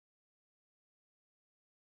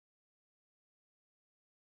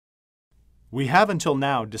We have until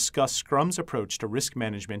now discussed Scrum's approach to risk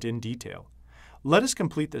management in detail. Let us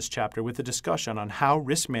complete this chapter with a discussion on how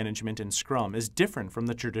risk management in Scrum is different from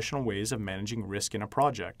the traditional ways of managing risk in a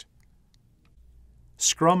project.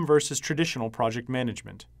 Scrum versus traditional project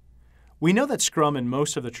management. We know that Scrum and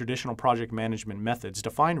most of the traditional project management methods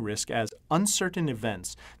define risk as uncertain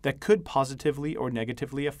events that could positively or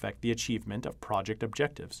negatively affect the achievement of project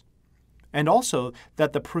objectives. And also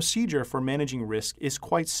that the procedure for managing risk is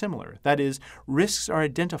quite similar. That is, risks are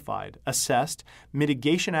identified, assessed,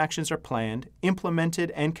 mitigation actions are planned,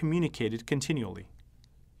 implemented, and communicated continually.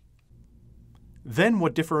 Then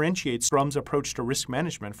what differentiates Scrum's approach to risk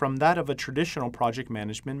management from that of a traditional project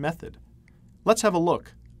management method? Let's have a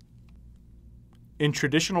look. In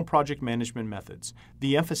traditional project management methods,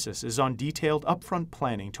 the emphasis is on detailed upfront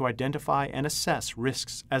planning to identify and assess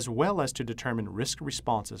risks as well as to determine risk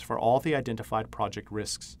responses for all the identified project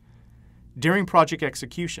risks. During project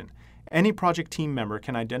execution, any project team member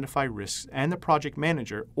can identify risks and the project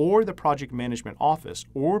manager or the project management office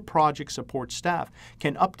or project support staff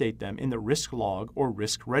can update them in the risk log or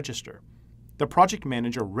risk register. The project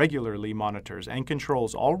manager regularly monitors and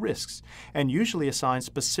controls all risks and usually assigns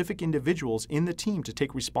specific individuals in the team to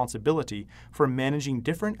take responsibility for managing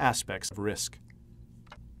different aspects of risk.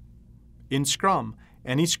 In Scrum,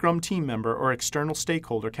 any Scrum team member or external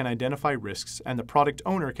stakeholder can identify risks, and the product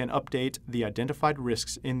owner can update the identified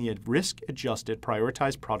risks in the risk-adjusted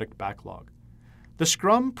prioritized product backlog. The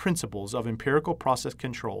Scrum principles of empirical process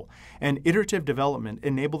control and iterative development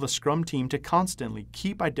enable the Scrum team to constantly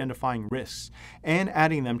keep identifying risks and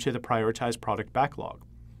adding them to the prioritized product backlog,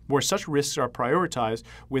 where such risks are prioritized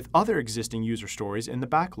with other existing user stories in the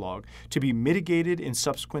backlog to be mitigated in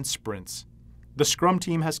subsequent sprints. The Scrum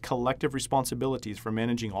team has collective responsibilities for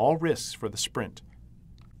managing all risks for the sprint.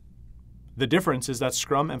 The difference is that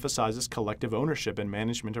Scrum emphasizes collective ownership and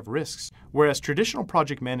management of risks, whereas traditional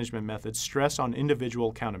project management methods stress on individual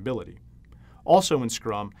accountability. Also in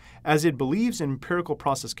Scrum, as it believes in empirical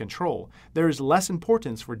process control, there is less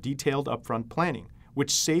importance for detailed upfront planning,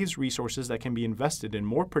 which saves resources that can be invested in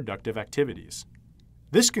more productive activities.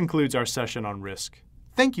 This concludes our session on risk.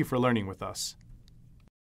 Thank you for learning with us.